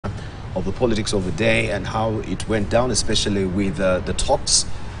of the politics of the day and how it went down, especially with the talks.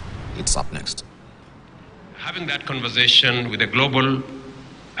 It's up next. Having that conversation with the global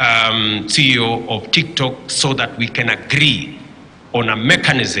CEO of TikTok so that we can agree on a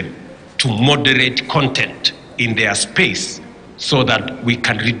mechanism to moderate content in their space so that we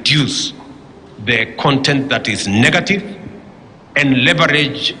can reduce the content that is negative and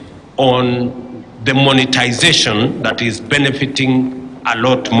leverage on the monetization that is benefiting a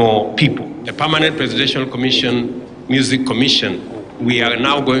lot more people. The Permanent Presidential Commission, Music Commission, we are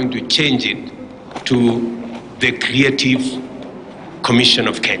now going to change it to the Creative Commission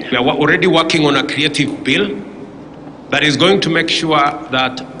of Kenya. We are already working on a creative bill that is going to make sure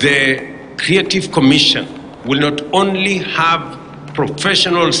that the Creative Commission will not only have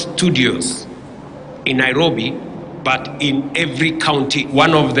professional studios in Nairobi, but in every county.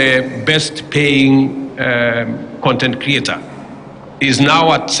 One of the best paying content creator is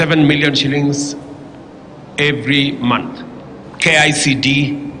now at 7 million shillings every month.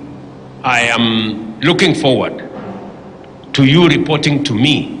 KICD, I am looking forward to you reporting to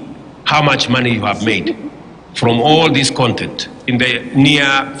me how much money you have made from all this content. In the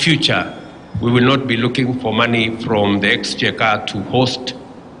near future, we will not be looking for money from the exchequer to host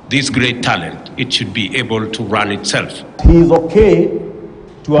this great talent. It should be able to run itself. He is okay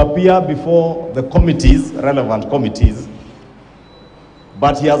to appear before the committees, relevant committees,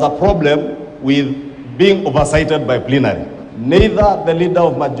 but he has a problem with being oversighted by plenary. Neither the leader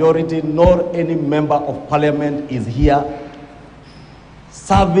of majority nor any member of parliament is here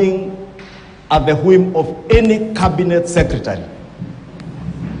serving at the whim of any cabinet secretary.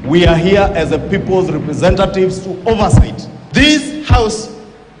 We are here as a people's representatives to oversight. This house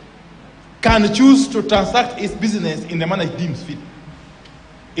can choose to transact its business in the manner it deems fit.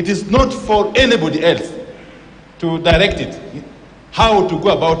 It is not for anybody else to direct it how to go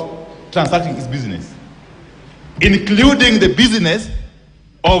about transacting its business, including the business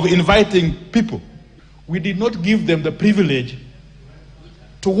of inviting people. We did not give them the privilege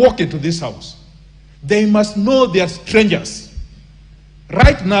to walk into this house. They must know they are strangers.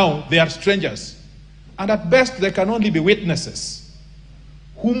 Right now, they are strangers. And at best, they can only be witnesses,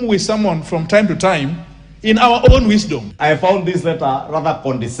 whom we summon from time to time in our own wisdom. I found this letter rather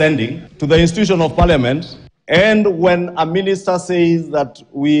condescending to the institution of parliament. And when a minister says that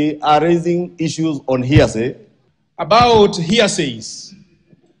we are raising issues on hearsay, about hearsays,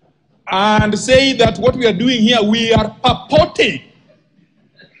 and say that what we are doing here, we are purporting.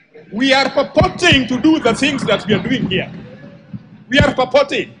 We are purporting to do the things that we are doing here. We are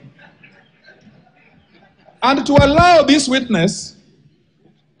purporting. And to allow this witness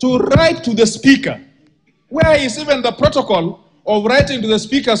to write to the speaker, where is even the protocol of writing to the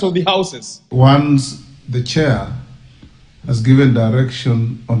speakers of the houses? Once the chair has given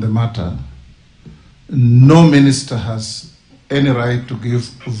direction on the matter, no minister has any right to give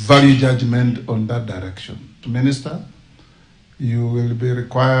value judgment on that direction. Minister, you will be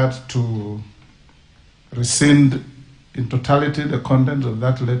required to rescind in totality the content of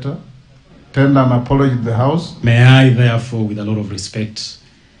that letter, tender an apology to the House. May I therefore, with a lot of respect,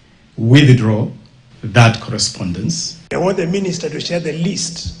 withdraw that correspondence. I want the minister to share the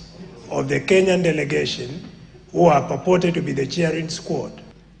list of the Kenyan delegation who are purported to be the cheering squad.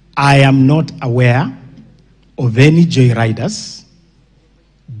 I am not aware of any joyriders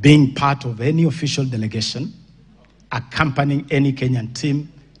being part of any official delegation accompanying any Kenyan team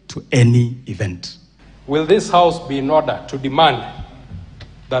to any event. Will this House be in order to demand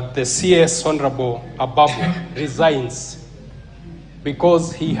that the CS Honorable Ababu resigns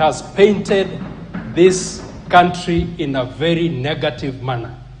because he has painted this country in a very negative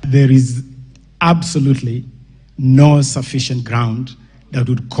manner? There is absolutely no sufficient ground that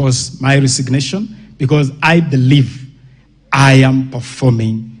would cause my resignation, because I believe I am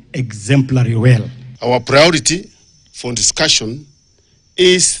performing exemplary well. Our priority for discussion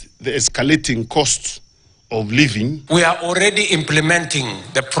is the escalating cost of living. We are already implementing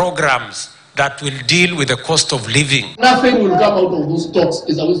the programs that will deal with the cost of living. Nothing will come out of those talks.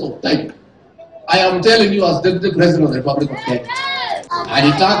 Is a waste of time. I am telling you as Deputy President of the Republic of Kenya.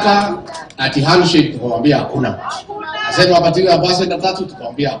 Alitaka ati handshake tukamwambia hakuna. Asema apatiwe ambassador 3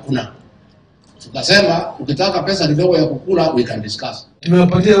 tukamwambia hakuna. Tukasema ukitaka pesa kidogo ya kukula we can discuss.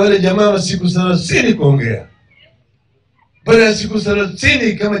 Tumewapatia wale jamaa wa siku 30 kuongea. Baada ya siku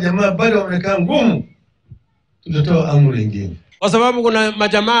 30 kama jamaa bado wamekaa ngumu, tutatoa amri nyingine. Kwa sababu kuna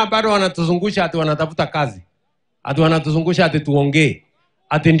majamaa bado wanatuzungusha ati wanatafuta kazi. Ati wanatuzungusha ati tuongee.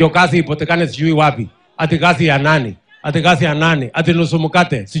 Ati ndio kazi ipotekane sijui wapi. Ati kazi ya nani? Ati kazi ya nani? Ati nusu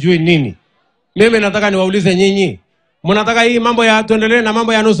mkate sijui nini. Mimi nataka niwaulize nyinyi, Mnataka hii mambo ya tuendelee na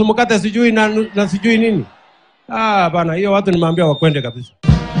mambo ya nusu mkate sijui na sijui nini? Bana, hiyo watu nimeambia wakwende kabisa.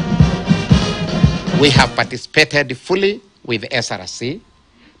 We have participated fully with SRC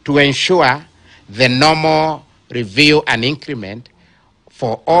to ensure the normal review and increment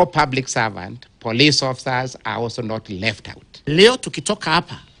for all public servants. Police officers are also not left out. Leo tukitoka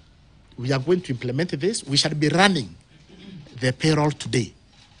hapa, we are going to implement this. We shall be running the payroll today.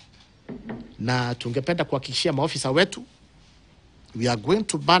 Na tungependa kuhakikishia maofisa wetu, we are going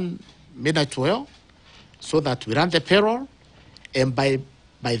to burn midnight oil so that we run the payroll, and by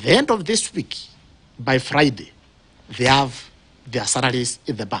the end of this week, by Friday, they have their salaries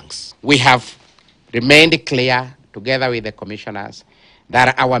in the banks. We have remained clear, together with the commissioners,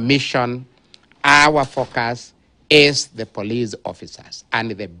 that our mission, our focus is the police officers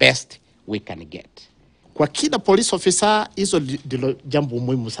and the best we can get. Kwa kila police officer, hizo ndilo jambo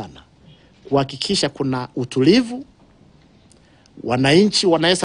muhimu sana. Kuhakikisha kuna utulivu, wananchi wanaweza